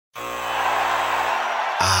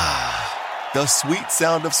The sweet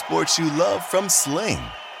sound of sports you love from Sling.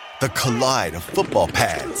 The collide of football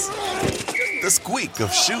pads. The squeak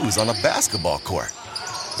of shoes on a basketball court.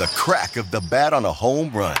 The crack of the bat on a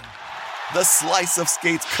home run. The slice of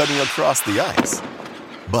skates cutting across the ice.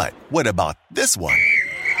 But what about this one?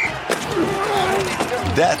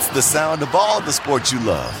 That's the sound of all the sports you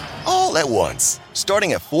love, all at once.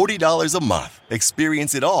 Starting at $40 a month.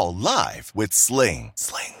 Experience it all live with Sling.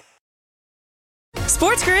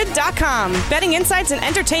 SportsGrid.com. Betting insights and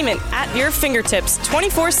entertainment at your fingertips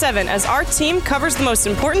 24/7 as our team covers the most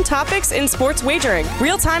important topics in sports wagering.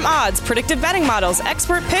 Real-time odds, predictive betting models,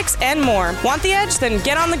 expert picks, and more. Want the edge? Then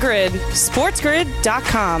get on the grid.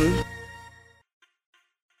 SportsGrid.com.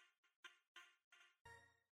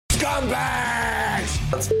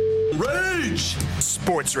 Scumbags! Rage!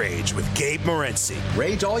 Sports Rage with Gabe Morency.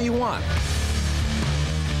 Rage all you want.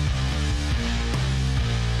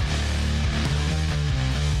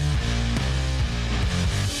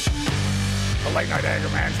 The Late Night Anger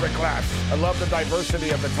Management class. I love the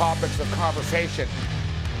diversity of the topics of conversation.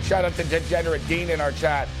 Shout out to Degenerate Dean in our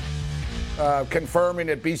chat, confirming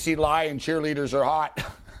that BC Lion cheerleaders are hot.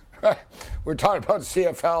 We're talking about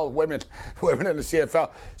CFL, women in the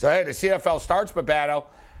CFL. So, hey, the CFL starts, Babano.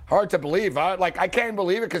 Hard to believe, huh? Like, I can't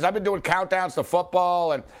believe it because I've been doing countdowns to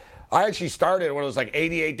football, and I actually started when it was like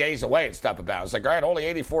 88 days away and stuff about it. It's like, all right, only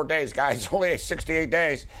 84 days, guys. Only 68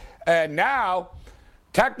 days. And now,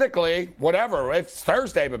 technically, whatever, it's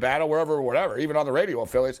Thursday, Babano, whatever, even on the radio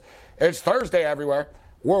affiliates. It's Thursday everywhere.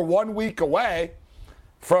 We're 1 week away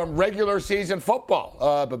from regular season football,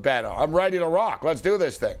 Babano. I'm ready to rock. Let's do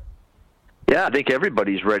this thing. Yeah, I think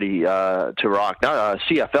everybody's ready to rock. Now,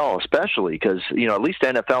 CFL especially, because, at least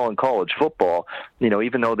NFL and college football,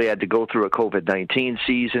 even though they had to go through a COVID-19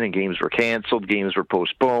 season and games were canceled, games were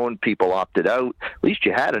postponed, people opted out, at least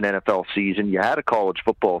you had an NFL season, you had a college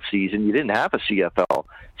football season, you didn't have a CFL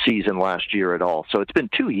season last year at all. So it's been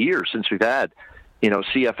 2 years since we've had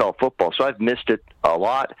CFL football. So I've missed it a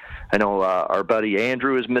lot. I know our buddy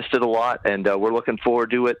Andrew has missed it a lot, and we're looking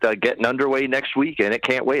forward to it getting underway next week, and it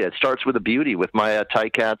can't wait. It starts with a beauty with my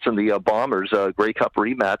Ticats and the Bombers Grey Cup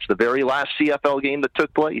rematch, the very last CFL game that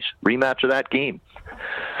took place, rematch of that game.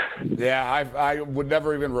 Yeah, I would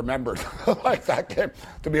never even remember like that game.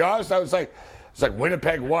 To be honest, I was like, it's like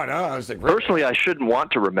Winnipeg won, huh? I was like, really? Personally, I shouldn't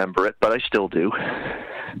want to remember it, but I still do.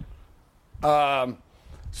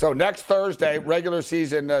 So next Thursday, regular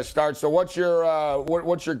season starts. So what's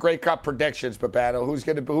your Grey Cup predictions, Babano? Who's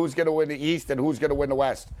gonna win the East and who's gonna win the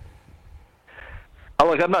West? Oh,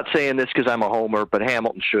 look, I'm not saying this because I'm a homer, but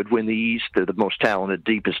Hamilton should win the East. They're the most talented,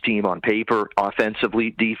 deepest team on paper,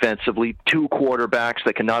 offensively, defensively. Two quarterbacks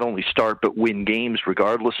that can not only start but win games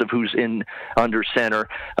regardless of who's in under center.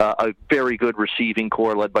 A very good receiving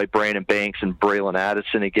core led by Brandon Banks and Braylon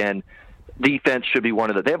Addison again. Defense should be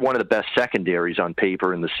they have one of the best secondaries on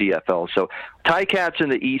paper in the CFL. So Ticats in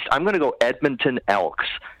the East, I'm going to go Edmonton Elks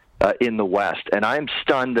in the West. And I'm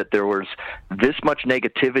stunned that there was this much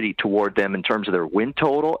negativity toward them in terms of their win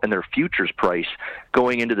total and their futures price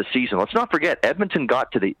going into the season. Let's not forget, Edmonton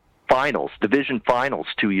got to the division finals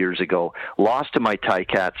 2 years ago, lost to my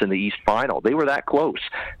Ticats in the East Final. They were that close.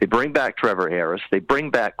 They bring back Trevor Harris. They bring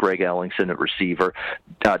back Greg Ellingson at receiver.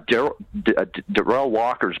 Darrell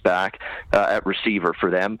Walker's back at receiver for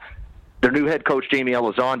them. Their new head coach, Jamie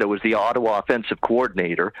Elizondo, was the Ottawa offensive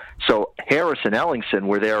coordinator. So Harris and Ellingson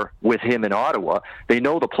were there with him in Ottawa. They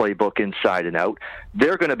know the playbook inside and out.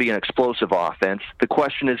 They're going to be an explosive offense. The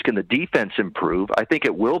question is, can the defense improve? I think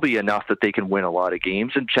it will be enough that they can win a lot of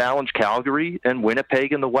games and challenge Calgary and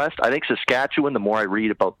Winnipeg in the West. I think Saskatchewan, the more I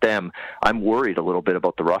read about them, I'm worried a little bit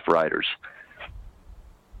about the Rough Riders.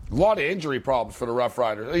 A lot of injury problems for the Rough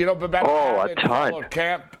Riders. But a ton.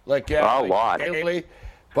 Camp, a lot. Daily.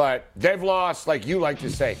 But they've lost, like you like to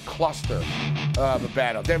say, cluster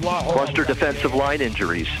battle. They've lost cluster defensive line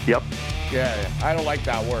injuries. Yep. Yeah, I don't like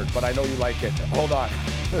that word, but I know you like it. Hold on.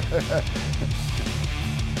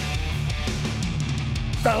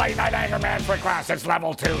 The Late Night Anger Management class. It's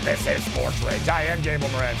level 2. This is Sports Rage. I am Gable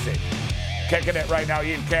Morency. Kicking it right now.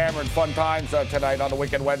 Ian Cameron. Fun times tonight on the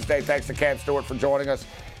Weekend Wednesday. Thanks to Cam Stewart for joining us.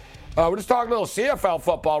 We're just talking a little CFL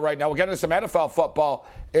football right now. We'll get into some NFL football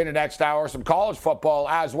in the next hour, some college football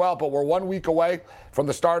as well, but we're 1 week away from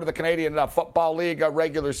the start of the Canadian Football League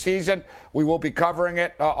regular season. We will be covering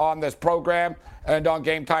it on this program and on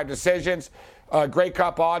Game Time Decisions. Grey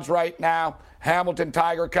Cup odds right now. Hamilton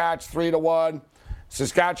Tiger Cats 3-1.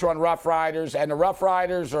 Saskatchewan Rough Riders, and the Rough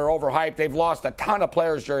Riders are overhyped. They've lost a ton of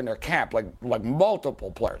players during their camp, like multiple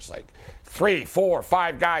players, like 3, 4,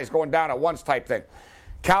 5 guys going down at once type thing.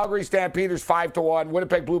 Calgary Stampeders 5-1,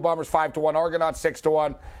 Winnipeg Blue Bombers 5-1, Argonauts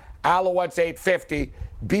 6-1, Alouettes 850.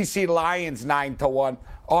 BC Lions 9-1.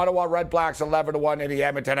 Ottawa Redblacks 11-1. And the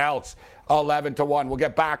Edmonton Elks 11-1. We'll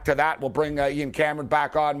get back to that. We'll bring Ian Cameron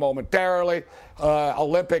back on momentarily.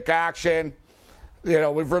 Olympic action. You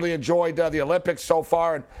know, we've really enjoyed the Olympics so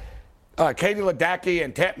far. And Katie Ledecky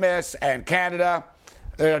and Titmus and Canada.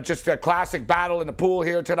 Just a classic battle in the pool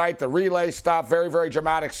here tonight. The relay stuff, very, very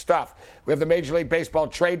dramatic stuff. We have the Major League Baseball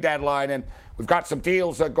trade deadline, and we've got some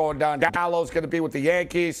deals going down. Gallo's going to be with the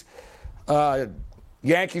Yankees.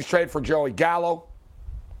 Yankees trade for Joey Gallo.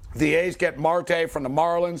 The A's get Marte from the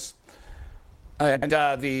Marlins. And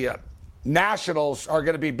the Nationals are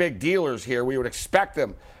going to be big dealers here. We would expect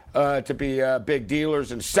them to be big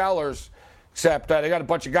dealers and sellers, except they got a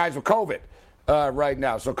bunch of guys with COVID right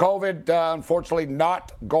now. So COVID, unfortunately,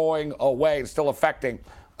 not going away. It's still affecting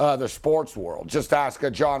the sports world. Just ask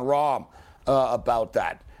John Rahm about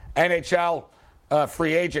that. NHL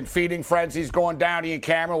free agent feeding frenzy's going down. Ian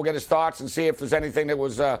Cameron will get his thoughts and see if there's anything that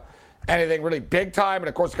was anything really big time. And,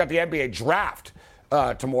 of course, we've got the NBA draft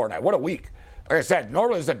tomorrow night. What a week. Like I said,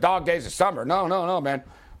 normally it's the dog days of summer. No, man.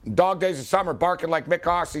 Dog days of summer barking like Mick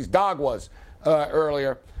Hossey's dog was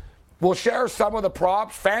earlier. We'll share some of the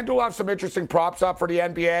props. FanDuel have some interesting props up for the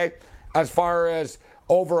NBA as far as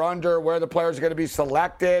over-under, where the players are going to be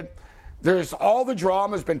selected. There's all the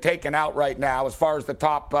drama has been taken out right now as far as the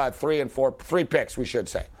top 3 picks, we should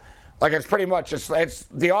say. Like, it's pretty much, it's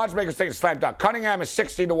the odds makers think it's slam dunk. Cunningham is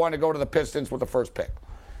 60-1 to go to the Pistons with the first pick.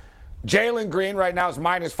 Jalen Green right now is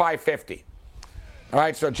minus 550. All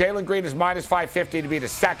right, so Jalen Green is minus 550 to be the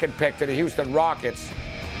second pick to the Houston Rockets.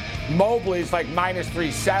 Mobley's like minus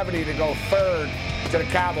 370 to go third to the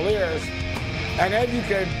Cavaliers. And then you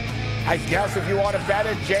could, I guess if you want to bet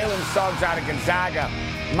it, Jalen Suggs out of Gonzaga,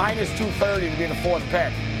 minus 230 to be the fourth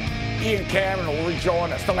pick. Ian Cameron will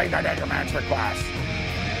rejoin us. The Late Night Anger Management class.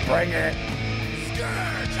 Bring it.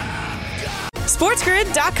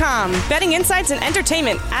 SportsGrid.com. Betting insights and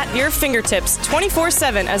entertainment at your fingertips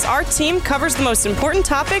 24/7 as our team covers the most important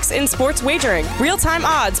topics in sports wagering. Real-time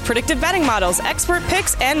odds, predictive betting models, expert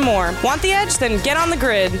picks, and more. Want the edge? Then get on the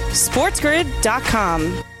grid.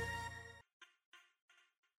 SportsGrid.com.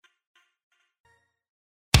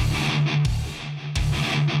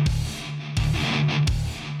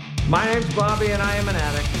 My name's Bobby, and I am an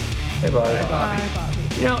addict. Hey, Bobby. Hey, Bobby. Hi, Bobby.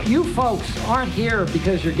 You know, you folks aren't here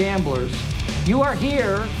because you're gamblers. You are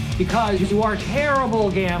here because you are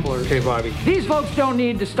terrible gamblers. Hey, Bobby. These folks don't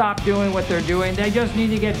need to stop doing what they're doing. They just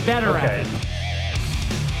need to get better at it.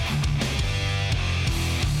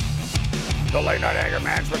 The Late Night Anger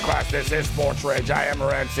Management class. This is Sports Rage. I am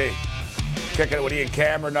Morency. Kicking it with Ian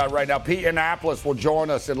Cameron right now. Pete Annapolis will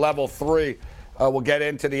join us in level 3. We'll get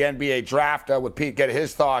into the NBA draft with Pete, get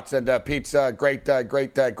his thoughts, and Pete's great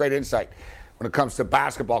insight when it comes to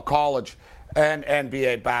basketball, college and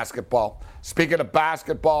NBA basketball. Speaking of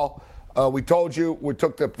basketball, we told you we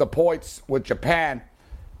took the points with Japan,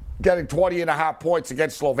 getting 20.5 points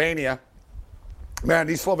against Slovenia. Man,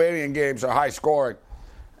 these Slovenian games are high scoring.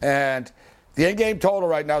 And the in-game total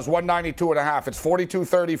right now is 192.5. It's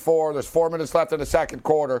 42-34. There's 4 minutes left in the second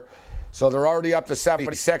quarter. So they're already up to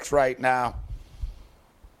 76 right now.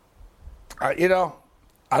 You know,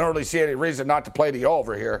 I don't really see any reason not to play the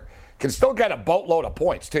over here. Can still get a boatload of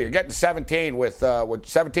points, too. You're getting 17 with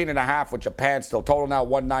 17.5 with Japan still. Total now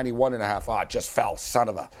 191.5. Oh, it just fell,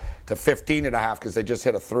 to 15.5 because they just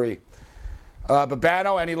hit a 3.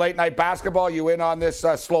 Babano, any late-night basketball? You in on this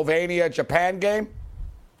Slovenia-Japan game?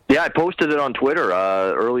 Yeah, I posted it on Twitter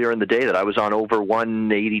earlier in the day that I was on over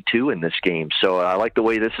 182 in this game. So I like the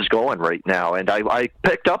way this is going right now. And I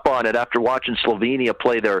picked up on it after watching Slovenia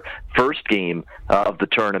play their first game of the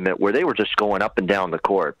tournament, where they were just going up and down the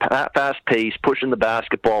court. Fast pace, pushing the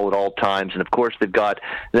basketball at all times. And, of course, they've got,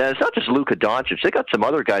 it's not just Luka Doncic. They got some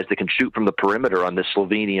other guys that can shoot from the perimeter on this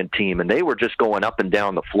Slovenian team. And they were just going up and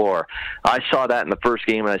down the floor. I saw that in the first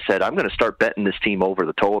game, and I said, I'm going to start betting this team over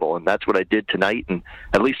the total. And that's what I did tonight. And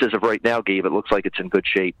at least as of right now, Gabe, it looks like it's in good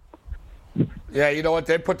shape. Yeah, you know what?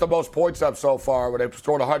 They put the most points up so far when they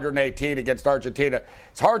scored 118 against Argentina.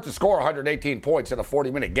 It's hard to score 118 points in a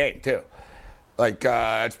 40-minute game, too. Like,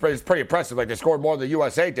 it's pretty impressive. Like, they scored more than the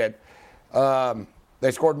USA did.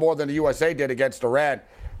 They scored more than the USA did against Iran.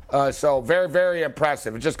 So very, very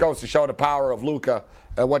impressive. It just goes to show the power of Luka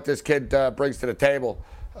and what this kid brings to the table.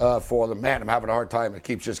 For them. Man, I'm having a hard time. It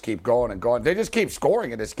keep going and going. They just keep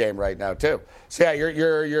scoring in this game right now, too. So, yeah,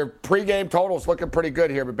 your pregame total's looking pretty good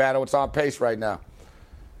here, Babano. It's on pace right now.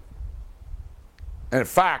 And, in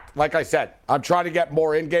fact, like I said, I'm trying to get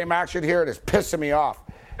more in-game action here, and it's pissing me off.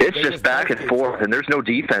 It's just back and forth, and there's no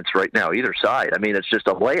defense right now either side. I mean, it's just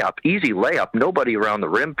a layup, easy layup. Nobody around the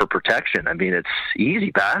rim for protection. I mean, it's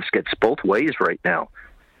easy baskets both ways right now.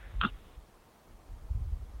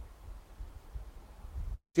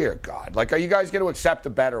 Dear God. Like, are you guys going to accept the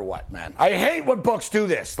bet or what, man? I hate when books do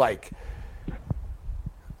this. Like,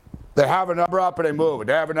 they have a number up and they move it.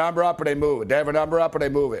 They have a number up and they move it. They have a number up and they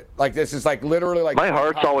move it. Like, this is like literally like... My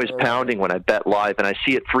heart's always pounding when I bet live, and I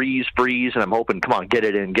see it freeze, and I'm hoping, come on, get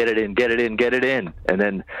it in. And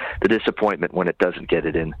then the disappointment when it doesn't get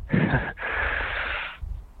it in.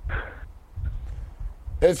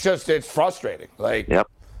 It's frustrating. Like, yep.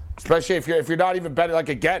 Especially if you're not even betting. Like,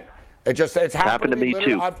 again, it's happened to me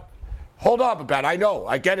too. Hold on, Babano. I know.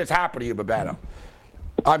 I get it's happened to you, Babano.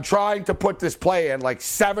 I'm trying to put this play in like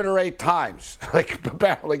 7 or 8 times. Like,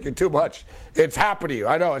 Babano, like you're too much. It's happened to you.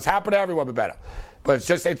 I know. It's happened to everyone, Babano. But it's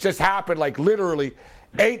just happened like literally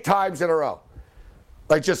 8 times in a row.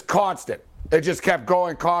 Like, just constant. It just kept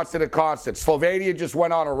going constant and constant. Slovenia just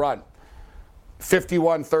went on a run.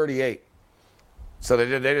 51-38. So they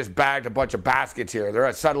just bagged a bunch of baskets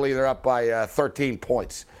here. Suddenly they're up by 13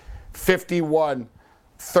 points.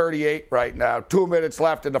 51-38 right now. 2 minutes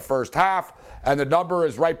left in the first half, and the number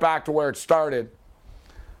is right back to where it started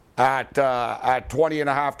at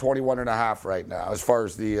 20.5, 21.5 right now, as far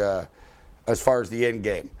as the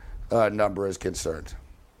in-game number is concerned.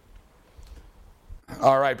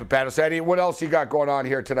 All right, Babano, so what else you got going on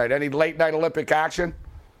here tonight? Any late night Olympic action?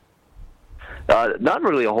 Not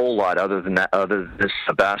really a whole lot other than this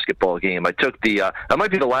basketball game. I took that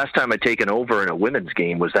might be the last time I've taken over in a women's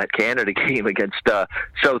game, was that Canada game against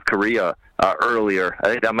South Korea earlier. I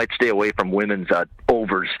think I might stay away from women's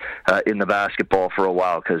overs in the basketball for a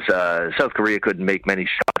while, because South Korea couldn't make many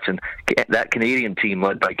shots, and that Canadian team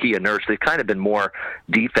led by Kia Nurse, they've kind of been more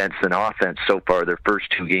defense than offense so far their first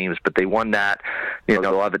 2 games, but they won that.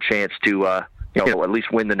 They'll have a chance to at least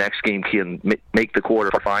win the next game and make the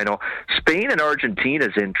quarterfinal. Spain and Argentina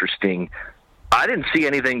is interesting. I didn't see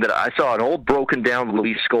anything that I saw an old broken down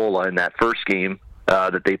Luis Scola in that first game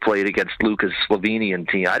that they played against Luka's Slovenian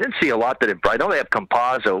team. I didn't see a lot I know they have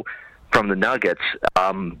Campazzo from the Nuggets,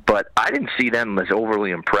 but I didn't see them as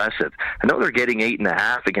overly impressive. I know they're getting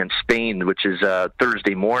 8.5 against Spain, which is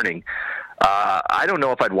Thursday morning. I don't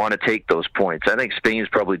know if I'd want to take those points. I think Spain's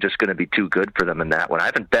probably just going to be too good for them in that one. I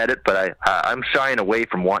haven't bet it, but I'm shying away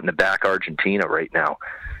from wanting to back Argentina right now.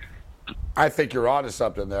 I think you're onto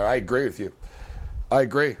something there. I agree with you. I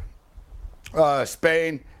agree.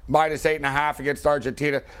 Spain minus 8.5 against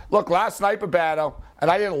Argentina. Look, last night, Babano, and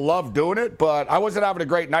I didn't love doing it, but I wasn't having a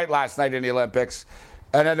great night last night in the Olympics.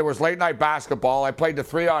 And then there was late night basketball. I played the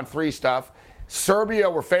 3-on-3 stuff. Serbia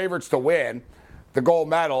were favorites to win the gold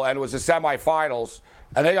medal, and it was the semifinals,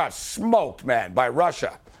 and they got smoked, man, by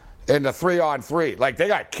Russia in the 3-on-3. Like, they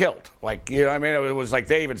got killed. Like, you know what I mean? It was like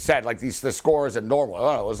they even said, like, the score isn't normal. I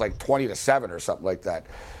don't know, it was like 20-7 or something like that.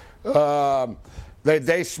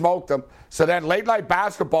 They smoked them. So then late night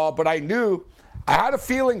basketball, but I had a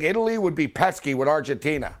feeling Italy would be pesky with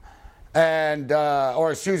Argentina, and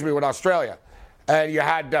with Australia. And you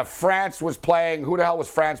had France was playing. Who the hell was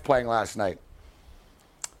France playing last night?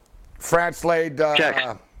 France laid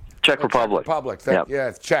Czech Republic. Yep. Yeah,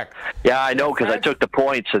 it's Czech. Yeah, I know, because I took the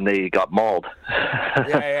points and they got mauled.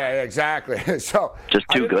 yeah, exactly. So just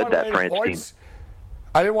too good, that France team.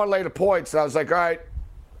 I didn't want to lay the points. And I was like, all right,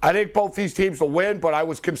 I think both these teams will win, but I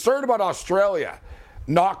was concerned about Australia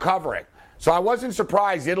not covering. So I wasn't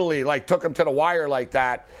surprised Italy took them to the wire like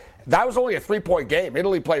that. That was only a 3-point game.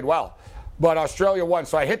 Italy played well, but Australia won.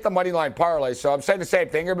 So I hit the money line parlay. So I'm saying the same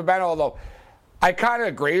thing here, Babano, although I kind of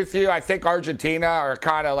agree with you. I think Argentina are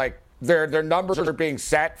kind of like their numbers are being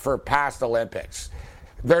set for past Olympics.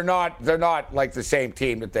 They're not like the same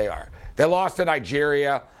team that they are. They lost to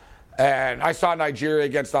Nigeria, and I saw Nigeria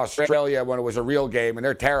against Australia when it was a real game, and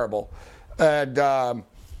they're terrible. And I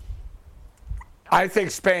think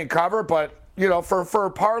Spain cover, but for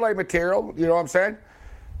parlay material, you know what I'm saying?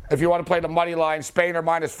 If you want to play the money line, Spain are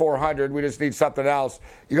minus 400. We just need something else.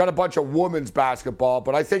 You got a bunch of women's basketball,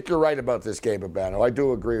 but I think you're right about this game, Babano. I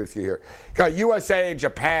do agree with you here. Got USA and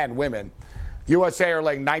Japan women. USA are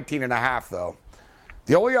like 19.5 though.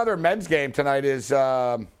 The only other men's game tonight is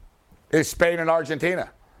Spain and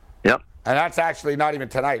Argentina. Yep. And that's actually not even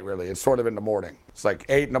tonight, really. It's sort of in the morning. It's like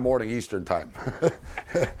 8 in the morning Eastern time.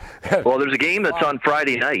 Well, there's a game that's on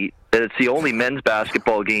Friday night, and it's the only men's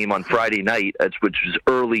basketball game on Friday night, which is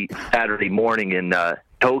early Saturday morning in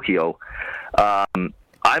Tokyo. I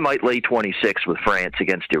might lay 26 with France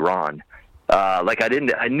against Iran. I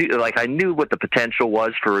knew what the potential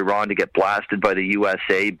was for Iran to get blasted by the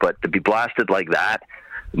USA, but to be blasted like that,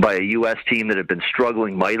 by a U.S. team that had been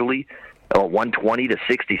struggling mightily.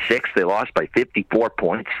 120-66, they lost by 54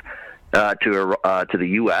 points to the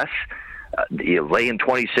U.S. Laying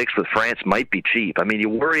 26 with France might be cheap. I mean, you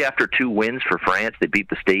worry after 2 wins for France. They beat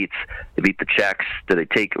the States, they beat the Czechs. Do they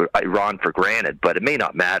take Iran for granted? But it may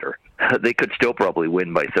not matter. They could still probably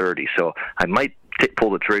win by 30. So I might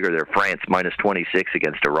pull the trigger there. France minus 26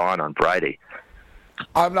 against Iran on Friday.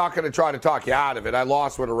 I'm not going to try to talk you out of it. I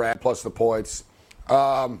lost with Iran plus the points.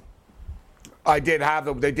 I did have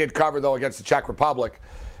them. They did cover, though, against the Czech Republic,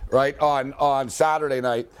 right, on Saturday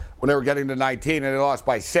night when they were getting to 19, and they lost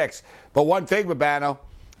by 6. But one thing, Babano,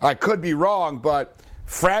 I could be wrong, but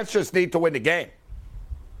France just need to win the game,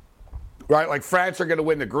 right? Like France are going to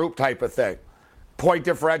win the group type of thing. Point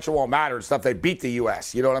differential won't matter and stuff. They beat the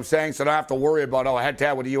U.S., you know what I'm saying? So I don't have to worry about,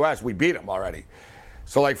 head-to-head with the U.S. We beat them already.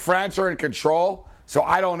 So, like, France are in control. So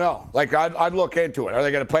I don't know. Like, I'd look into it. Are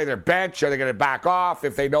they going to play their bench? Are they going to back off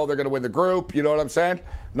if they know they're going to win the group? You know what I'm saying?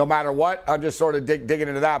 No matter what, I'm just sort of digging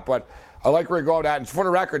into that. But I like where you're going at. And for the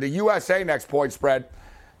record, the USA next point spread,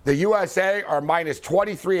 the USA are minus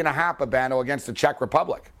 23.5, Babano, against the Czech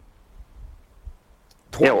Republic.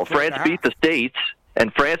 Yeah, well, France beat the States,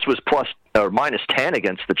 and France was minus 10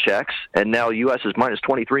 against the Czechs, and now U.S. is minus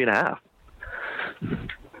 23.5.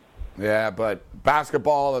 Yeah, but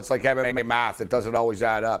basketball, it's like MMA math. It doesn't always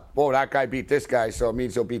add up. Whoa, that guy beat this guy, so it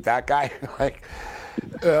means he'll beat that guy. Like,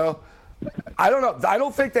 you know, I don't know. I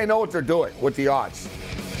don't think they know what they're doing with the odds.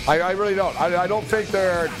 I really don't. I don't think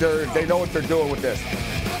they know what they're doing with this.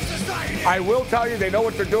 I will tell you they know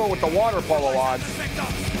what they're doing with the water polo odds.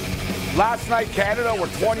 Last night, Canada were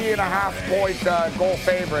 20.5-point goal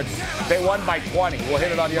favorites. They won by 20. We'll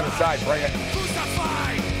hit it on the other side. Bring it.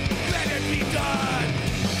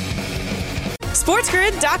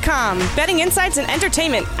 SportsGrid.com. Betting insights and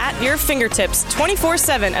entertainment at your fingertips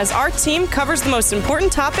 24/7 as our team covers the most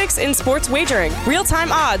important topics in sports wagering.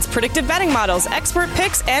 Real-time odds, predictive betting models, expert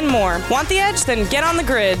picks, and more. Want the edge? Then get on the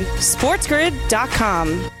grid.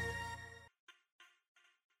 SportsGrid.com.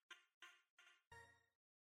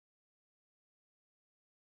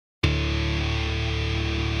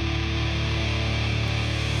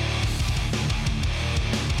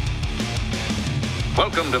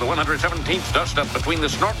 Welcome to the 117th dust-up between the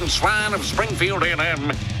Snorton Swine of Springfield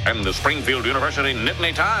A&M and the Springfield University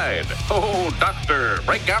Nittany Tide. Oh, doctor,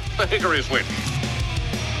 break out the hickory switch.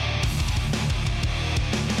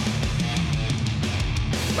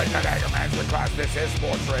 Late Night Anger Management Class. This is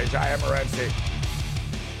Sports Rage. I am Morency.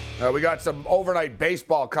 We got some overnight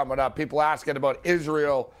baseball coming up. People asking about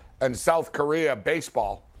Israel and South Korea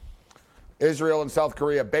baseball. Israel and South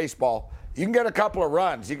Korea baseball. You can get a couple of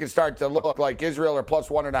runs. You can start to look like Israel are plus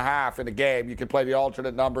 1.5 in the game. You can play the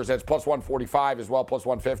alternate numbers. It's plus 145 as well, plus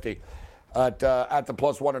 150 at the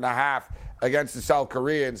plus 1.5 against the South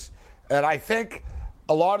Koreans. And I think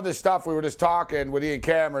a lot of the stuff we were just talking with Ian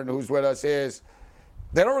Cameron, who's with us, is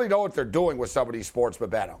they don't really know what they're doing with some of these sports,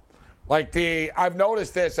 Babano. Like I've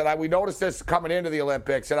noticed this, and we noticed this coming into the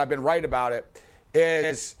Olympics, and I've been right about it,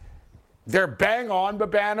 is they're bang on,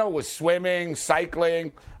 Babano, with swimming,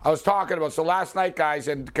 cycling. I was talking about, so last night, guys,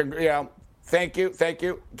 and thank you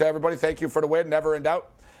to everybody. Thank you for the win, never in doubt.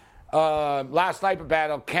 Last night,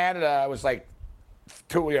 Babano, Canada was like,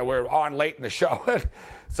 we're on late in the show.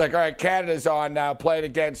 It's like, all right, Canada's on now, playing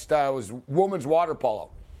against, was women's water polo.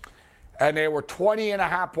 And they were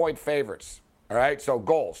 20.5-point favorites, all right? So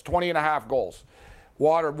goals, 20.5 goals.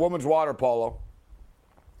 Women's water polo.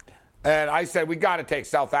 And I said, we got to take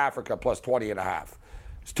South Africa plus 20.5.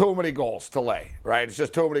 It's too many goals to lay, right? It's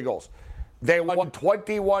just too many goals. They won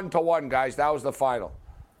 21-1, guys. That was the final.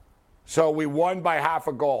 So we won by half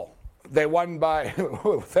a goal. They won by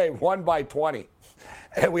 20.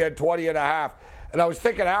 And we had 20.5. And I was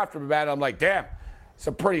thinking after, man, I'm like, damn,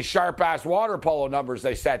 some pretty sharp-ass water polo numbers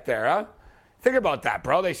they set there, huh? Think about that,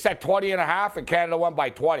 bro. They set 20.5 and Canada won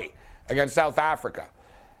by 20 against South Africa.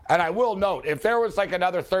 And I will note, if there was like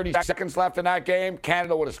another 30 seconds left in that game,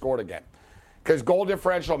 Canada would have scored again. Because goal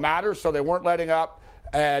differential matters, so they weren't letting up,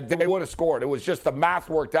 and they would have scored. It was just the math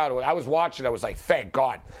worked out. I was watching, I was like, thank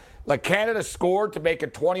God. Like, Canada scored to make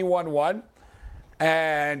it 21-1,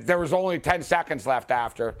 and there was only 10 seconds left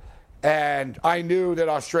after. And I knew that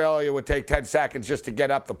Australia would take 10 seconds just to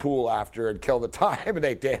get up the pool after and kill the time, and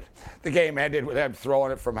they did. The game ended with them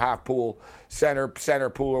throwing it from half pool, center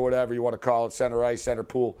pool, or whatever you want to call it, center ice, center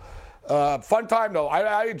pool. Fun time, though.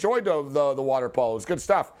 I enjoyed the water polo. It was good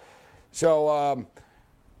stuff. So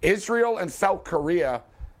Israel and South Korea,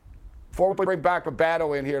 before we bring back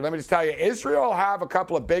Babano in here, let me just tell you, Israel have a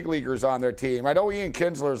couple of big leaguers on their team. I know Ian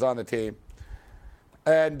Kinsler's on the team.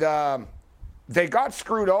 And they got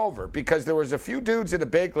screwed over because there was a few dudes in the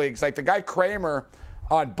big leagues, like the guy Kramer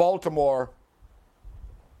on Baltimore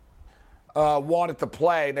wanted to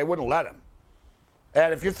play, and they wouldn't let him.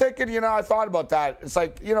 And if you're thinking, I thought about that. It's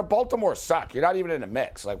like, Baltimore suck. You're not even in the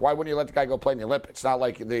mix. Like, why wouldn't you let the guy go play in the Olympics? It's not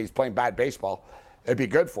like he's playing bad baseball. It'd be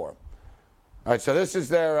good for him. All right, so this is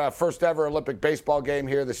their first ever Olympic baseball game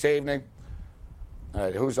here this evening. All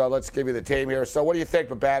right, let's give you the team here. So what do you think,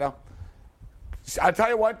 Babano? I'll tell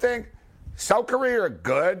you one thing. South Korea are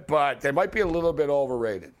good, but they might be a little bit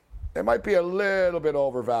overrated. They might be a little bit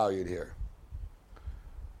overvalued here.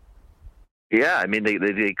 Yeah, I mean,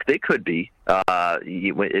 they could be.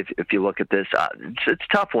 If you look at this, it's a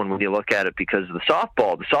tough one when you look at it because of the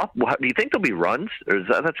softball. Do you think there'll be runs? Or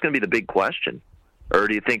that's going to be the big question? Or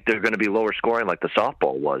do you think they're going to be lower scoring like the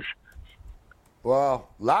softball was? Well,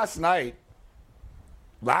 last night,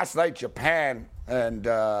 Japan, and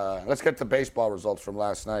let's get the baseball results from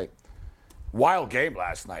last night. Wild game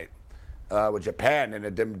last night with Japan and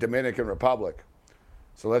the Dominican Republic.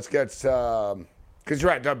 So let's get because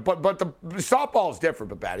you're right, but the softball is different,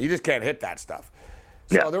 but bad. You just can't hit that stuff.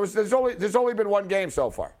 So yeah. There's only been one game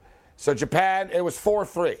so far. So Japan, it was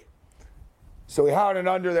 4-3. So we had an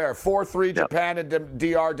under there, 4-3 Japan and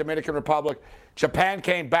DR, Dominican Republic. Japan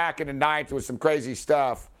came back in the ninth with some crazy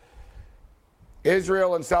stuff.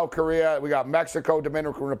 Israel and South Korea, we got Mexico,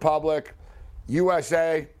 Dominican Republic,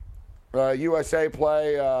 USA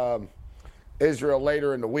play Israel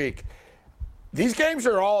later in the week. These games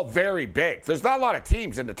are all very big. There's not a lot of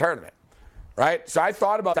teams in the tournament, right? So I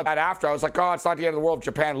thought about that after. I was like, it's not the end of the world if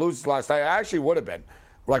Japan loses last night. I actually would have been.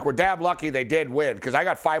 Like, we're damn lucky they did win because I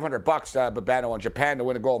got $500, Babano, on Japan to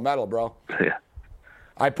win a gold medal, bro. Yeah.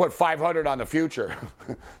 I put 500 on the future.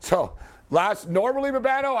 So normally,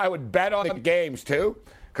 Babano, I would bet on the games too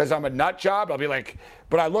because I'm a nut job. I'll be like,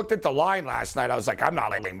 but I looked at the line last night. I was like, I'm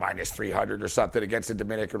not like minus 300 or something against the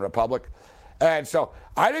Dominican Republic. And so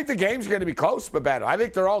I think the game's going to be close, Babano. I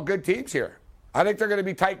think they're all good teams here. I think they're going to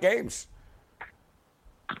be tight games.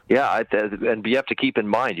 Yeah, and you have to keep in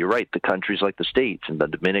mind, you're right, the countries like the States and the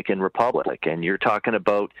Dominican Republic, and you're talking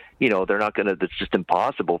about, they're not going to, it's just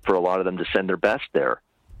impossible for a lot of them to send their best there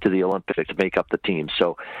to the Olympics to make up the team.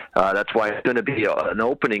 So that's why it's going to be an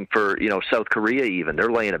opening for, South Korea even. They're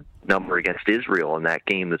laying a number against Israel in that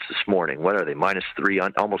game that's this morning. What are they,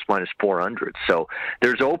 -3, almost -400. So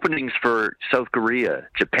there's openings for South Korea,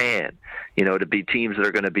 Japan, to be teams that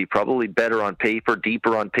are going to be probably better on paper,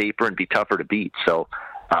 deeper on paper, and be tougher to beat. So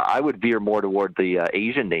I would veer more toward the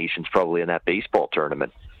Asian nations probably in that baseball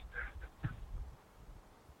tournament.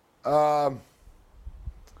 I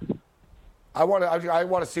want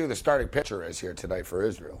to see who the starting pitcher is here tonight for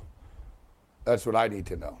Israel. That's what I need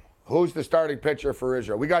to know. Who's the starting pitcher for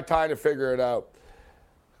Israel? We got time to figure it out.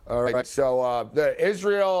 All right. So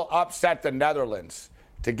Israel upset the Netherlands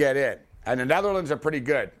to get in, and the Netherlands are pretty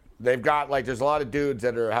good. They've got there's a lot of dudes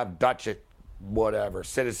that have Dutch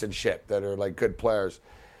citizenship that are good players.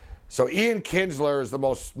 So Ian Kinsler is the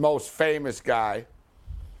most famous guy.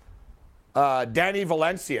 Danny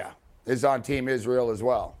Valencia is on Team Israel as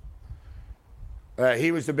well.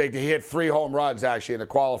 He hit 3 home runs actually in the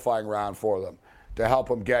qualifying round for them to help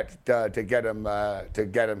him get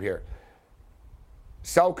him here.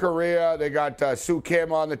 South Korea, they got Soo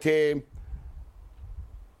Kim on the team.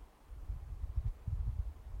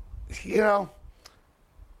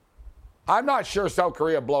 I'm not sure South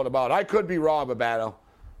Korea blown them out. I could be wrong, Babano,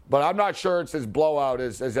 but I'm not sure it's as blowout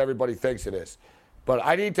as everybody thinks it is. But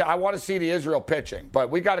I want to see the Israel pitching. But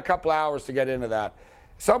we got a couple hours to get into that.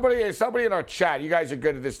 Somebody in our chat, you guys are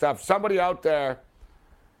good at this stuff. Somebody out there,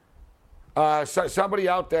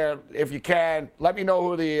 if you can, let me know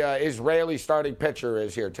who the Israeli starting pitcher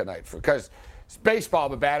is here tonight. Because it's baseball,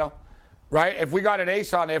 Babano, right? If we got an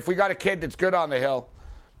ace on it, if we got a kid that's good on the hill,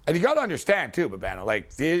 and you got to understand too, Babano,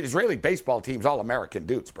 the Israeli baseball team's all American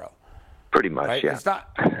dudes, bro. Pretty much, right? yeah.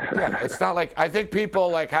 It's not like, I think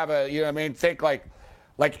people have think like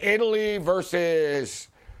Italy versus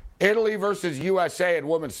USA in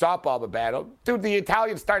women's softball, Babano. Dude, the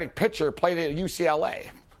Italian starting pitcher played at UCLA.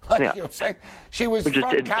 You know what I'm saying? She was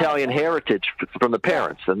just Italian heritage from the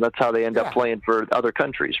parents, and that's how they end up playing for other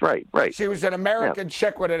countries. Right. She was an American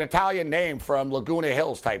chick with an Italian name from Laguna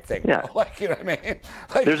Hills type thing. Yeah. You know what I mean?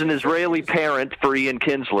 There's an Israeli parent for Ian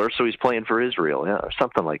Kinsler, so he's playing for Israel, or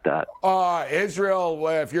something like that. Israel,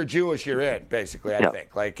 if you're Jewish, you're in, basically, I think.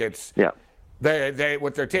 They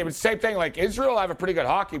with their team. It's the same thing. Israel have a pretty good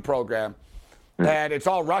hockey program, and it's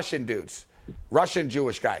all Russian dudes, Russian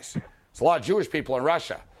Jewish guys. There's a lot of Jewish people in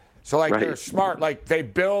Russia. So, they're smart. They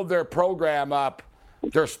build their program up,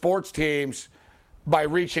 their sports teams, by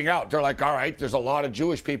reaching out. They're like, all right, there's a lot of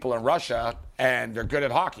Jewish people in Russia, and they're good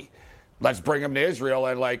at hockey. Let's bring them to Israel.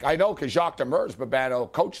 And, like, I know because Jacques Demers,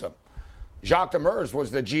 Babano, coached them. Jacques Demers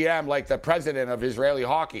was the GM, like the president of Israeli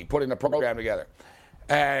hockey, putting the program together.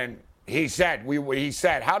 And he said,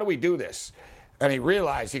 how do we do this? And he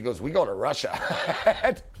realized, he goes, we go to Russia.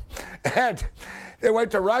 and they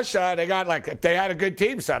went to Russia, and they had a good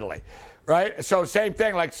team suddenly, right? So same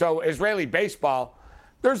thing, so Israeli baseball,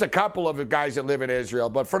 there's a couple of guys that live in Israel,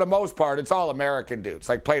 but for the most part, it's all American dudes,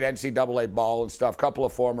 like played NCAA ball and stuff, couple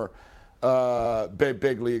of former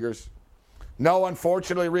big leaguers. No,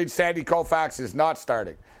 unfortunately, Reed, Sandy Koufax is not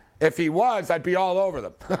starting. If he was, I'd be all over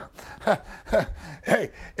them.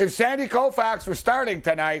 Hey, if Sandy Koufax was starting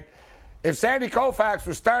tonight,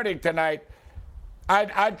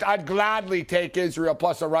 I'd gladly take Israel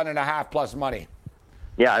plus a 1.5 plus money.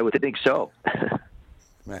 Yeah, I would think so.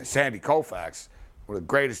 Man, Sandy Koufax, one of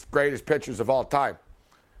the greatest pitchers of all time.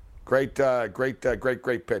 Great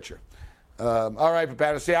pitcher. All right,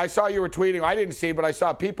 Babano. See, I saw you were tweeting. I didn't see, but I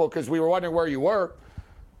saw people because we were wondering where you were.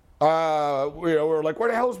 We were like, where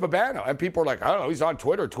the hell is Babano? And people were like, I don't know. He's on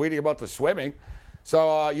Twitter tweeting about the swimming.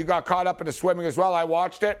 So you got caught up in the swimming as well. I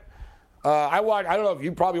watched it. I don't know if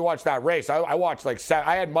you probably watched that race. I watched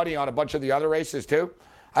I had money on a bunch of the other races too.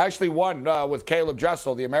 I actually won with Caleb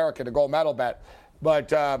Dressel, the American, the gold medal bet.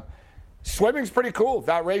 But swimming's pretty cool.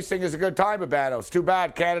 That racing is a good time, Babano. It's too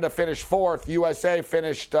bad Canada finished 4th. USA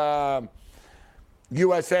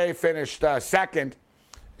finished second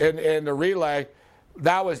in the relay.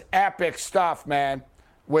 That was epic stuff, man,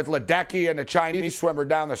 with Ledecky and the Chinese swimmer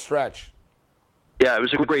down the stretch. Yeah, it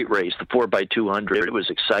was a great race, the 4x200. It was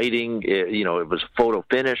exciting. It was a photo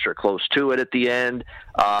finish or close to it at the end.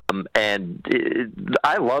 I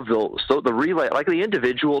love the relay, like the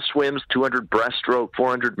individual swims, 200 breaststroke,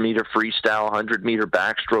 400-meter freestyle, 100-meter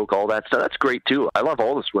backstroke, all that stuff. That's great, too. I love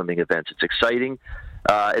all the swimming events. It's exciting.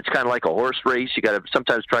 It's kind of like a horse race. You got to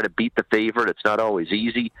sometimes try to beat the favorite. It's not always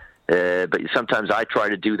easy. But sometimes I try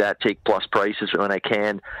to do that, take plus prices when I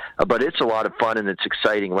can. But it's a lot of fun and it's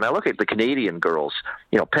exciting. When I look at the Canadian girls,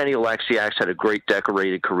 Penny Oleksiak's had a great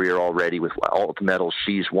decorated career already with all the medals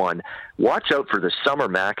she's won. Watch out for the Summer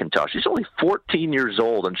McIntosh. She's only 14 years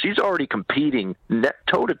old, and she's already competing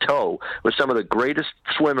toe-to-toe with some of the greatest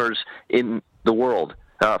swimmers in the world.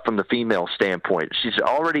 From the female standpoint. She's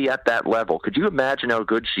already at that level. Could you imagine how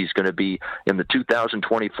good she's going to be in the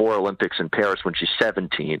 2024 Olympics in Paris when she's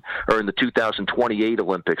 17, or in the 2028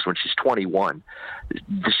 Olympics when she's 21?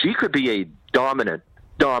 She could be a dominant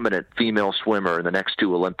female swimmer in the next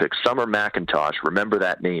 2 Olympics. Summer McIntosh, remember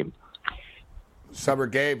that name. Summer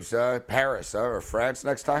Games, Paris, or France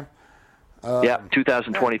next time?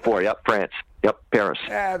 2024, France. Paris.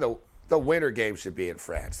 Yeah, the Winter Games should be in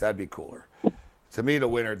France. That'd be cooler. To me, the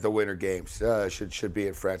Winter Games should be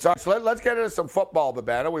in France. All right, so let's get into some football,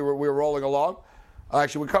 Babano. We were rolling along.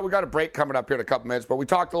 Actually, we got a break coming up here in a couple minutes, but we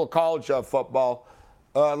talked a little college football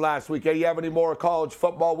last week. Do you have any more college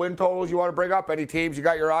football win totals you want to bring up? Any teams you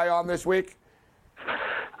got your eye on this week?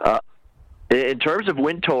 In terms of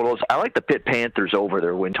win totals, I like the Pitt Panthers over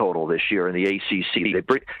their win total this year in the ACC.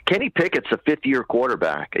 Kenny Pickett's a fifth-year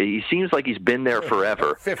quarterback. He seems like he's been there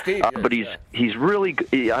forever. 15 years, but he's really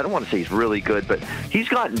 – I don't want to say he's really good, but he's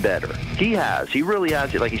gotten better. He has. He really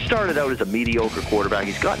has. Like, he started out as a mediocre quarterback.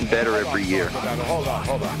 He's gotten better every year. Hold on.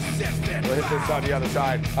 We'll hit this on the other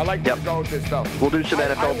side. I like to go with this stuff. We'll do some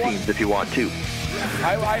NFL teams if you want to.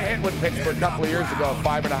 I hit with Pittsburgh a couple of years ago,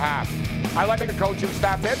 5.5. I like the coaching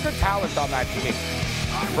staff. They have good talent on that team.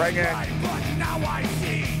 Bring it in.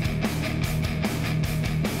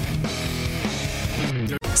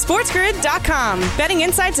 SportsGrid.com. Betting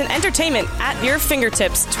insights and entertainment at your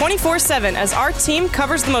fingertips 24/7 as our team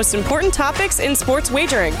covers the most important topics in sports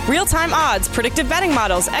wagering. Real-time odds, predictive betting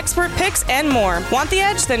models, expert picks, and more. Want the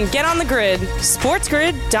edge? Then get on the grid.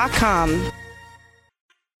 SportsGrid.com.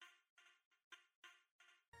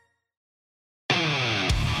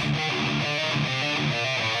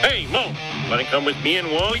 Hey, Mo, want to come with me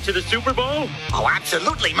and Wally to the Super Bowl? Oh,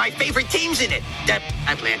 absolutely. My favorite team's in it. The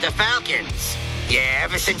Atlanta Falcons. Yeah,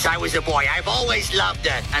 ever since I was a boy, I've always loved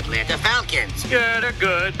the Atlanta Falcons. Yeah, they're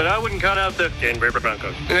good, but I wouldn't count out the Denver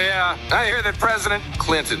Broncos. Yeah, I hear that President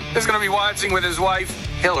Clinton is going to be watching with his wife,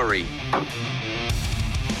 Hillary.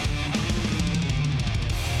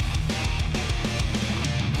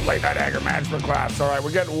 Late night anger management class. All right,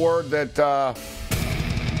 we're getting word that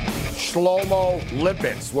Shlomo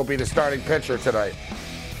Lipitz will be the starting pitcher tonight.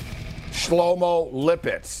 Shlomo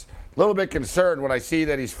Lipitz. A little bit concerned when I see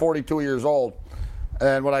that he's 42 years old.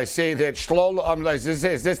 And when I see that Shlomo, is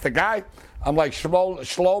this the guy? I'm like Shlomo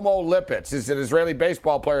Lipitz. He's an Israeli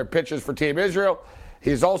baseball player who pitches for Team Israel.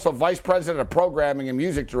 He's also vice president of programming and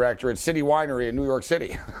music director at City Winery in New York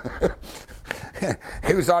City.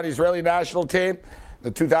 He was on the Israeli national team, the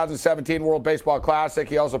 2017 World Baseball Classic.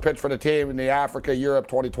 He also pitched for the team in the Africa-Europe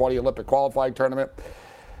 2020 Olympic qualifying tournament.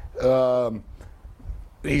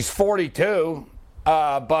 He's 42,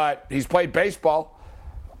 but he's played baseball.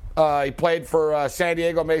 He played for San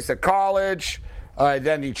Diego Mesa College.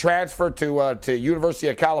 Then he transferred to University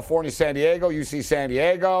of California, San Diego, UC San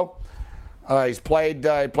Diego. He played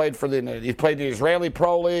in the Israeli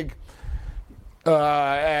Pro League,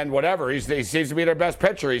 and whatever. He seems to be their best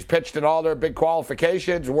pitcher. He's pitched in all their big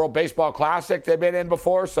qualifications, World Baseball Classic they've been in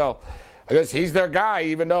before. So I guess he's their guy,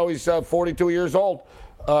 even though he's 42 years old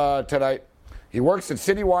tonight. He works at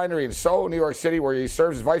City Winery in Soho, New York City, where he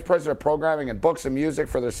serves as vice president of programming and books and music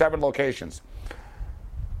for their 7 locations.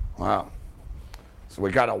 Wow. So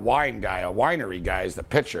we got a winery guy as the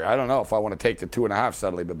pitcher. I don't know if I want to take the 2.5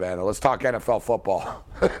 suddenly, Babano. Let's talk NFL football.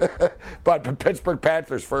 But Pittsburgh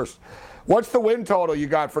Panthers first. What's the win total you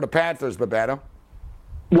got for the Panthers, Babano?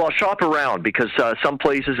 Well, shop around because some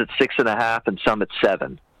places it's 6.5 and some it's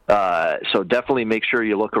 7. So definitely make sure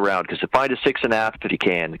you look around because find a 6.5 if you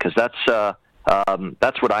can because that's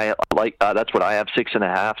what I like. That's what I have,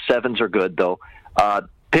 6.5. 7s are good though.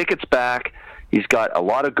 Pickett's back. He's got a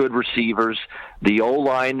lot of good receivers. The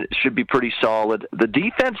O-line should be pretty solid. The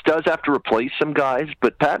defense does have to replace some guys,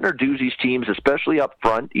 but Pat Narduzzi's teams, especially up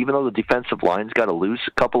front, even though the defensive line's got to lose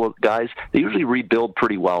a couple of guys, they usually rebuild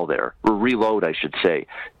pretty well there, or reload, I should say.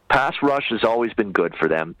 Pass rush has always been good for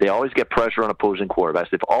them. They always get pressure on opposing quarterbacks.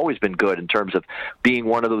 They've always been good in terms of being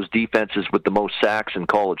one of those defenses with the most sacks in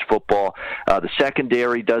college football. The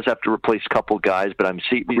secondary does have to replace a couple guys, but I'm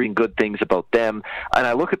reading good things about them. And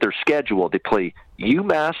I look at their schedule. They play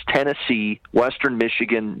UMass, Tennessee, Western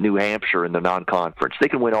Michigan, New Hampshire in the non-conference. They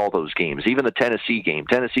can win all those games, even the Tennessee game.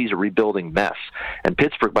 Tennessee's a rebuilding mess, and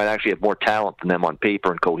Pittsburgh might actually have more talent than them on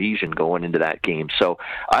paper and cohesion going into that game. So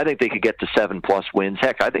I think they could get to 7+ wins.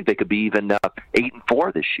 Heck, I think they could be even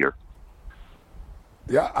 8-4 this year.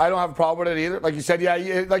 Yeah, I don't have a problem with it either. Like you said,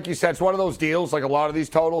 it's one of those deals, like a lot of these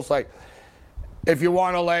totals, like if you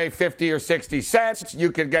want to lay 50 or 60 cents,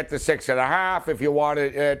 you can get the 6.5. If you want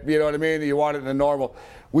it, you know what I mean? You want it in the normal.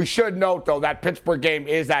 We should note, though, that Pittsburgh game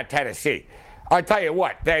is at Tennessee. I tell you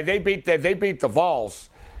what, they beat the Vols.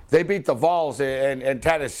 They beat the Vols in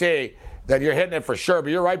Tennessee. Then you're hitting it for sure. But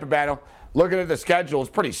you're right, Babano. Looking at the schedule, it's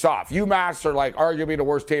pretty soft. UMass are like arguably the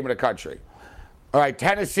worst team in the country. All right,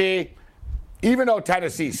 Tennessee. Even though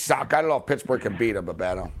Tennessee suck, I don't know if Pittsburgh can beat them,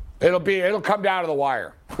 Babano. It'll come down to the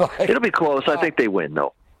wire. It'll be close. I think they win,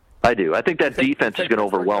 though. I do. I think that defense is going to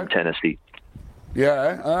overwhelm Tennessee.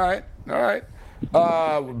 Yeah. All right.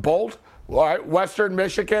 Bold. All right. Western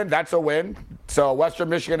Michigan. That's a win. So Western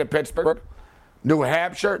Michigan at Pittsburgh. New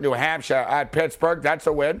Hampshire at Pittsburgh. That's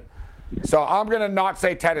a win. So I'm going to not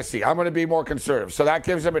say Tennessee. I'm going to be more conservative. So that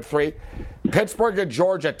gives them at 3. Pittsburgh and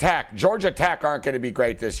Georgia Tech. Georgia Tech aren't going to be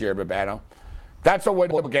great this year, Babano. That's a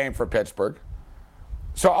winnable game for Pittsburgh.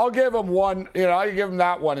 So I'll give them one. I'll give them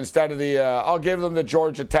that one instead of the. I'll give them the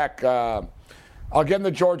Georgia Tech. I'll give them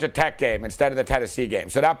the Georgia Tech game instead of the Tennessee game.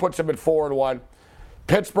 So that puts them at 4-1.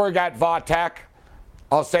 Pittsburgh at Va Tech.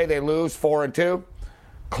 I'll say they lose 4-2.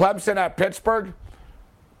 Clemson at Pittsburgh.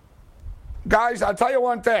 Guys, I'll tell you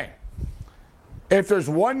one thing. If there's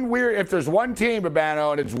one team,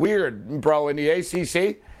 Babano, and it's weird, bro, in the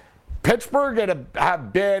ACC, Pittsburgh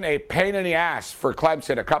have been a pain in the ass for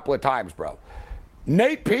Clemson a couple of times, bro.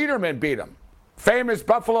 Nate Peterman beat him. Famous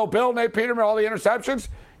Buffalo Bill, Nate Peterman, all the interceptions.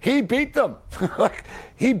 He beat them.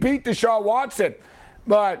 He beat Deshaun Watson.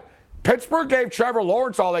 But Pittsburgh gave Trevor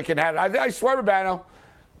Lawrence all they can have. I swear, Babano,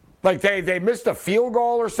 like they missed a field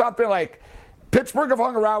goal or something. Like Pittsburgh have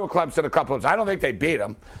hung around with Clemson a couple of times. I don't think they beat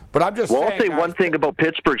them. But I'm just saying. I'll say one thing about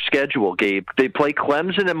Pittsburgh's schedule, Gabe. They play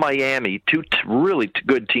Clemson and Miami, two really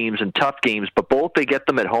good teams and tough games, but both they get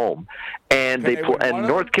them at home. And and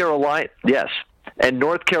North Carolina, yes. And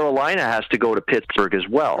North Carolina has to go to Pittsburgh as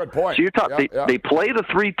well. Good point. So you're talking, they play the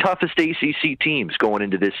 3 toughest ACC teams going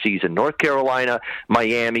into this season. North Carolina,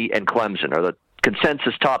 Miami, and Clemson are the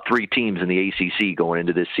consensus top 3 teams in the ACC going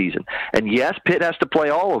into this season. And yes, Pitt has to play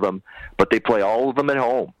all of them, but they play all of them at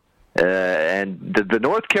home. And the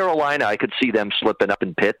North Carolina, I could see them slipping up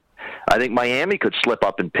in Pitt. I think Miami could slip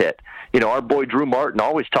up in Pitt. Our boy Drew Martin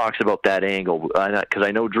always talks about that angle because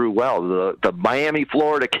I know Drew well. The Miami,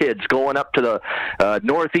 Florida kids going up to the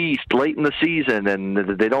Northeast late in the season, and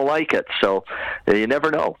they don't like it. So you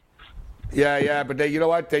never know. Yeah, but you know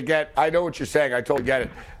what? I know what you're saying. I totally get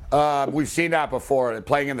it. We've seen that before,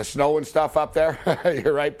 playing in the snow and stuff up there.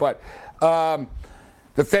 You're right, but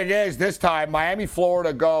The thing is, this time, Miami,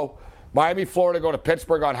 Florida go to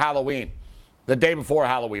Pittsburgh on Halloween, the day before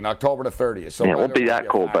Halloween, October the 30th. So it won't be that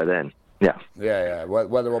cold by then. Yeah. Yeah.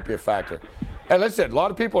 Weather won't be a factor. And listen, a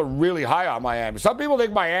lot of people are really high on Miami. Some people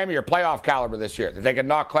think Miami are playoff caliber this year, that they can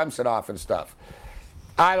knock Clemson off and stuff.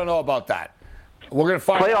 I don't know about that. We're going to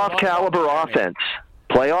find playoff caliber offense.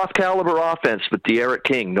 Playoff caliber offense with De'Aaron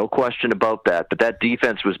King, no question about that. But that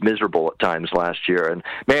defense was miserable at times last year. And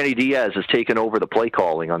Manny Diaz has taken over the play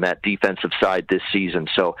calling on that defensive side this season.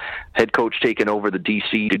 So head coach taking over the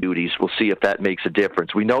D.C. duties. We'll see if that makes a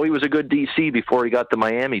difference. We know he was a good D.C. before he got the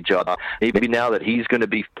Miami job. Maybe now that he's going to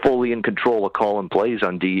be fully in control of calling plays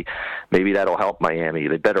on D, maybe that'll help Miami.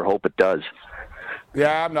 They better hope it does.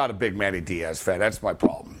 Yeah, I'm not a big Manny Diaz fan. That's my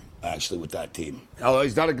problem, actually, with that team. Although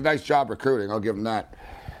he's done a nice job recruiting. I'll give him that.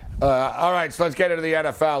 All right, so let's get into the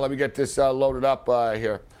NFL. Let me get this loaded up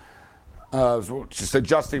here. Just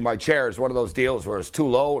adjusting my chair is one of those deals where it's too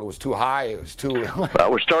low, it was too high, it was too...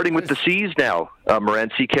 We're starting with the C's now.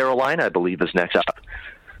 Morency, Carolina, I believe, is next up.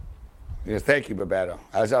 Yeah, thank you, Babetto.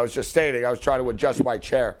 As I was just stating, I was trying to adjust my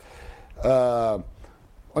chair.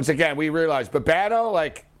 Once again, we realized Babetto,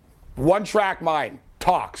 like, one-track mind,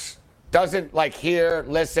 talks. Doesn't, like, hear,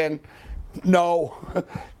 listen... No,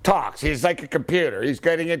 talks. He's like a computer. He's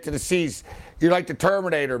getting into the C's. You're like the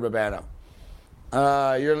Terminator, Babano.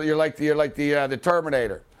 You're like the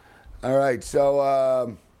Terminator. All right,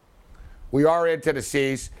 so we are into the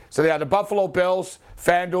C's. So yeah, the Buffalo Bills,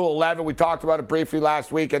 FanDuel 11. We talked about it briefly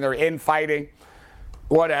last week, and they're infighting.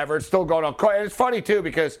 Whatever, it's still going on. And it's funny too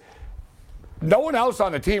because no one else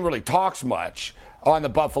on the team really talks much on the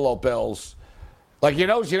Buffalo Bills. Like you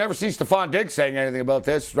never see Stephon Diggs saying anything about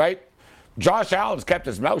this, right? Josh Allen's kept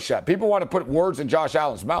his mouth shut. People want to put words in Josh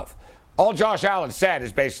Allen's mouth. All Josh Allen said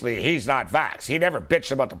is basically he's not vaxxed. He never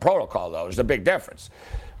bitched about the protocol, though. There's a big difference,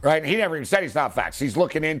 right? He never even said he's not vaxxed. He's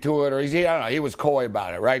looking into it, or I don't know. He was coy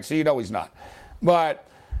about it, right? So he's not. But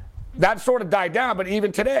that sort of died down. But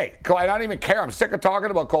even today, I don't even care. I'm sick of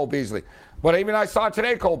talking about Cole Beasley. But even I saw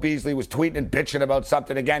today, Cole Beasley was tweeting and bitching about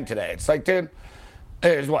something again today. It's like, dude,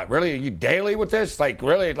 is what, really? Are you daily with this? Like,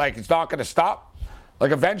 really? Like, it's not going to stop?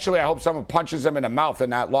 Like, eventually, I hope someone punches him in the mouth in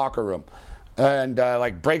that locker room and,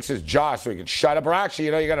 breaks his jaw so he can shut up. Or actually,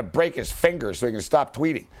 you got to break his fingers so he can stop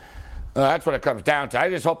tweeting. That's what it comes down to. I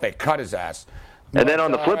just hope they cut his ass. And then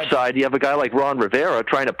on the flip side, you have a guy like Ron Rivera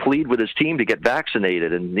trying to plead with his team to get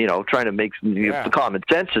vaccinated and, trying to make the common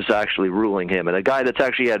sense is actually ruling him. And a guy that's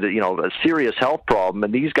actually had, a serious health problem,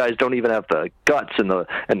 and these guys don't even have the guts and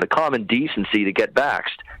the common decency to get vaxxed,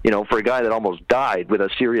 for a guy that almost died with a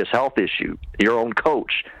serious health issue, your own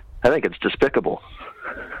coach. I think it's despicable.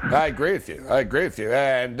 I agree with you.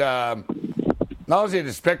 And not only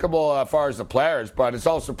despicable as far as the players, but it's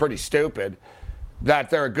also pretty stupid that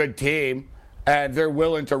they're a good team and they're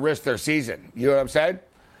willing to risk their season. You know what I'm saying?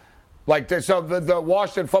 Like, so the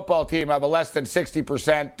Washington football team have a less than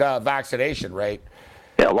 60% vaccination rate.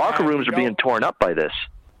 Yeah, locker rooms are being torn up by this.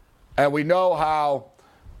 And we know how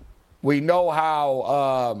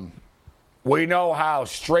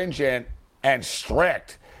stringent and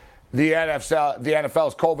strict the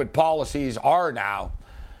NFL's COVID policies are now.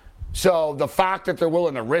 So the fact that they're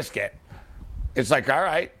willing to risk it, it's like, all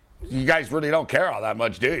right, you guys really don't care all that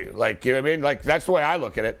much, do you? Like, you know what I mean? Like, that's the way I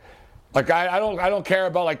look at it. Like, I don't care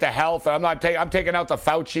about, like, the health. I'm taking out the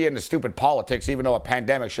Fauci and the stupid politics, even though a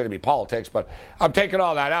pandemic shouldn't be politics. But I'm taking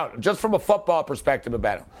all that out. Just from a football perspective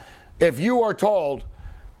about it. If you are told,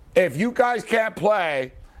 if you guys can't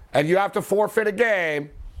play and you have to forfeit a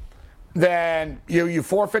game, then you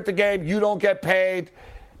forfeit the game, you don't get paid,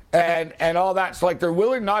 and all that. So, like, they're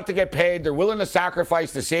willing not to get paid. They're willing to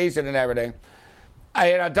sacrifice the season and everything.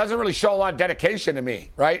 It doesn't really show a lot of dedication to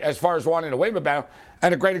me, right, as far as wanting to win Babano.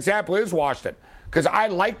 And a great example is Washington, because I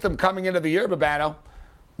like them coming into the year, Babano,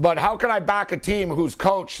 but how can I back a team whose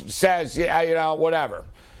coach says, whatever.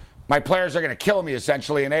 My players are going to kill me,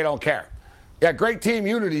 essentially, and they don't care. Yeah, great team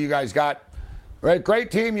unity you guys got, right?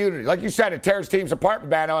 Great team unity. Like you said, it tears teams apart,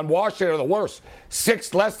 Babano, and Washington are the worst,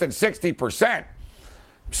 less than 60%.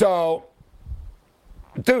 So,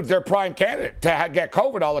 dude, they're prime candidate to get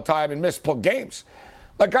COVID all the time and miss games.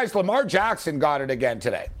 Like, guys, Lamar Jackson got it again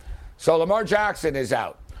today. So Lamar Jackson is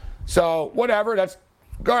out. So whatever, that's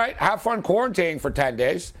all right. Have fun quarantining for 10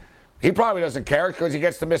 days. He probably doesn't care because he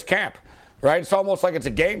gets to miss camp, right? It's almost like it's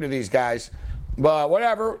a game to these guys. But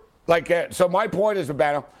whatever. Like, so my point is,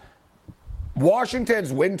 Babano,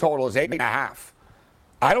 Washington's win total is 8.5.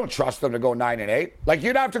 I don't trust them to go 9-8. Like,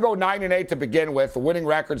 you'd have to go 9-8 to begin with. The winning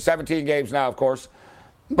record, 17 games now, of course.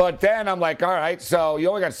 But then I'm like, all right, so you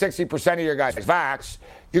only got 60% of your guys vax.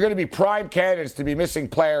 You're going to be prime candidates to be missing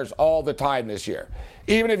players all the time this year.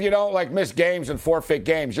 Even if you don't like miss games and forfeit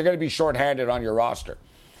games, you're going to be shorthanded on your roster.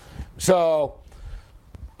 So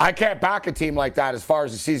I can't back a team like that as far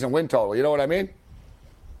as the season win total. You know what I mean?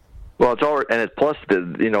 Well, it's already, and it's plus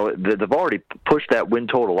they've already pushed that win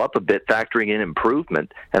total up a bit, factoring in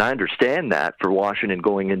improvement. And I understand that for Washington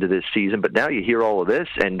going into this season. But now you hear all of this,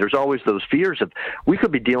 and there's always those fears of we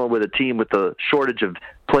could be dealing with a team with a shortage of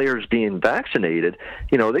players being vaccinated.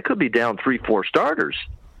 They could be down 3-4 starters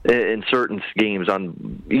in certain games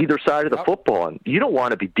on either side of the football. And you don't want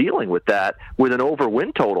to be dealing with that with an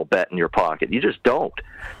over-win total bet in your pocket. You just don't.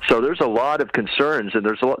 So there's a lot of concerns, and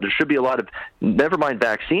there should be a lot of, never mind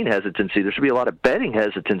vaccine hesitancy, there should be a lot of betting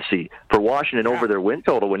hesitancy for Washington over their win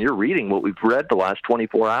total when you're reading what we've read the last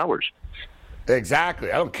 24 hours.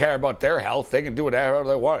 Exactly. I don't care about their health. They can do whatever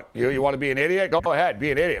they want. You want to be an idiot? Go ahead, be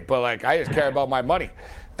an idiot. But, I just care about my money.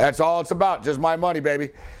 That's all it's about, just my money, baby.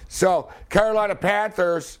 So, Carolina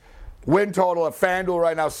Panthers win total at FanDuel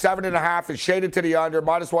right now, 7.5 is shaded to the under,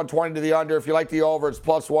 minus 120 to the under. If you like the over, it's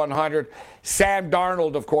plus 100. Sam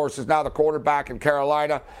Darnold, of course, is now the quarterback in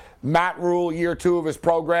Carolina. Matt Rule, year 2 of his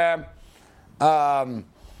program.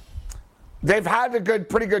 They've had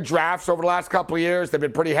pretty good drafts over the last couple of years. They've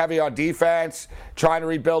been pretty heavy on defense, trying to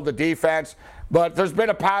rebuild the defense. But there's been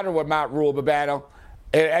a pattern with Matt Rule, Babano.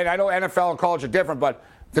 And I know NFL and college are different, but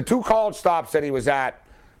the 2 college stops that he was at,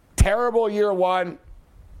 terrible year 1,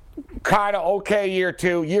 kind of okay year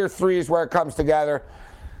 2. Year 3 is where it comes together.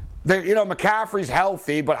 McCaffrey's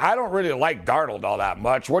healthy, but I don't really like Darnold all that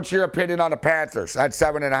much. What's your opinion on the Panthers at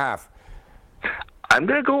 7.5? I'm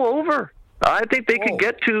going to go over. I think they could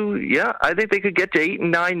get to, I think they could get to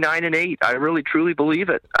 8-9, 9-8. I really, truly believe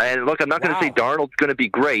it. And look, I'm not going to say Darnold's going to be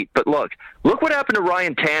great, but look what happened to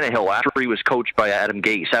Ryan Tannehill after he was coached by Adam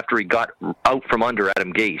Gase, after he got out from under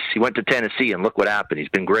Adam Gase. He went to Tennessee, and look what happened. He's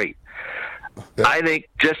been great. Yeah. I think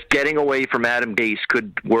just getting away from Adam Gase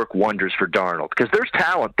could work wonders for Darnold, because there's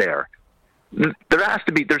talent there.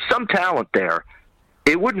 There's some talent there.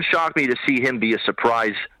 It wouldn't shock me to see him be a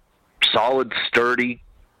surprise, solid, sturdy,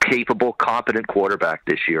 capable, competent quarterback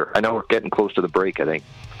this year. I know we're getting close to the break, I think.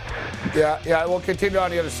 Yeah, we'll continue on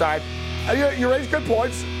the other side. You raise good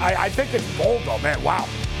points. I think it's bold, though, man. Wow.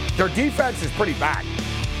 Their defense is pretty bad.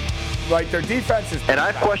 Their defense is And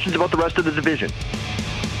I have questions about the rest of the division.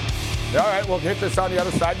 All right, we'll hit this on the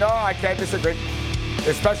other side. No, I can't disagree.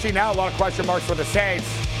 Especially now, a lot of question marks for the Saints.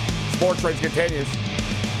 Sports Rage continues.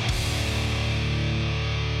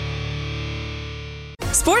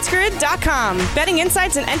 SportsGrid.com. Betting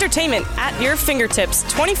insights and entertainment at your fingertips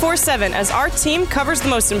 24/7 as our team covers the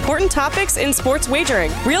most important topics in sports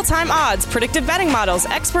wagering. Real-time odds, predictive betting models,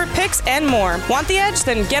 expert picks, and more. Want the edge?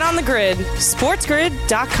 Then get on the grid.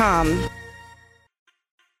 SportsGrid.com.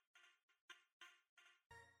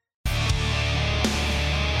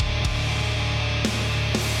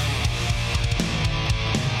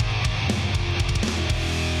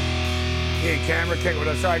 Camera kick with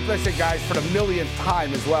us. All right, listen, guys, for the millionth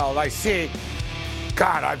time as well. And I see,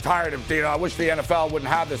 God, I'm tired of, I wish the NFL wouldn't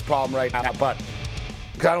have this problem right now, but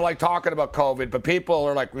kind of like talking about COVID, but people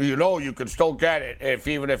are like, you can still get it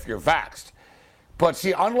even if you're vaxxed. But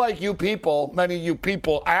see, unlike you people, many of you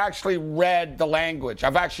people, I actually read the language.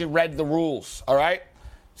 I've actually read the rules, all right?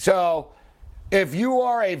 So if you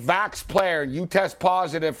are a vax player and you test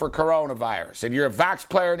positive for coronavirus and you're a vax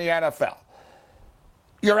player in the NFL,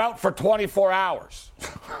 you're out for 24 hours,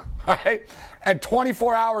 right? And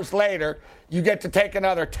 24 hours later, you get to take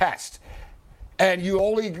another test. And you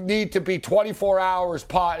only need to be 24 hours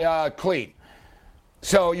clean.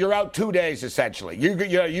 So you're out 2 days, essentially.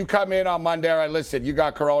 You come in on Monday, all right, listen, you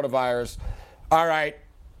got coronavirus. All right,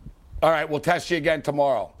 we'll test you again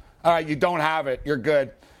tomorrow. All right, you don't have it, you're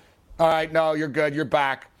good. All right, no, you're good, you're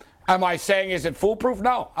back. Am I saying, is it foolproof?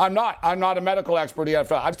 No, I'm not. I'm not a medical expert in the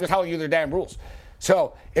NFL. I'm just telling you the damn rules.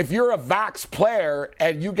 So if you're a vax player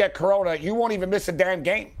and you get corona, you won't even miss a damn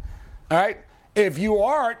game, all right? If you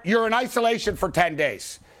aren't, you're in isolation for 10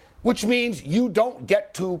 days, which means you don't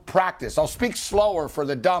get to practice. I'll speak slower for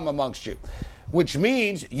the dumb amongst you, which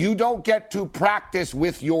means you don't get to practice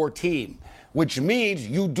with your team, which means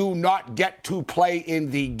you do not get to play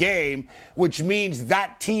in the game, which means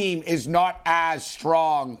that team is not as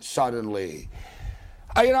strong suddenly.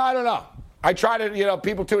 I don't know. I try to,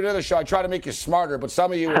 people tune into the show, I try to make you smarter, but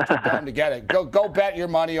some of you are too dumb to get it. Go bet your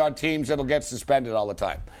money on teams that'll get suspended all the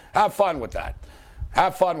time. Have fun with that.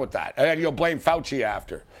 And then you'll blame Fauci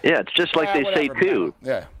after. Yeah, it's just like they say, too.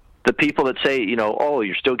 Yeah. The people that say, oh,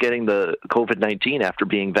 you're still getting the COVID-19 after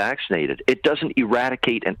being vaccinated. It doesn't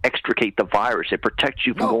eradicate and extricate the virus. It protects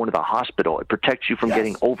you from going to the hospital. It protects you from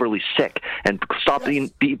getting overly sick and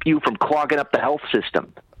stopping you from clogging up the health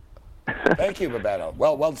system. Thank you, Bebeto.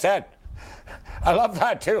 Well said. I love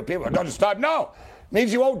that, too. People don't stop. No. It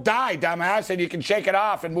means you won't die, dumbass, and you can shake it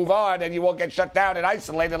off and move on, and you won't get shut down and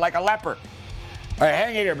isolated like a leper. All right,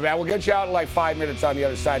 hang in here, man. We'll get you out in like 5 minutes on the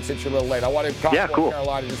other side since you're a little late. I want to talk about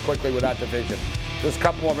Carolina just quickly with that division. Just a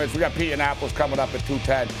couple more minutes. We got Indianapolis coming up at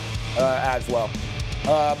 2:10 as well.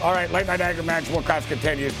 All right, Late Night Anger Management class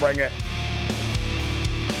continues. Bring it.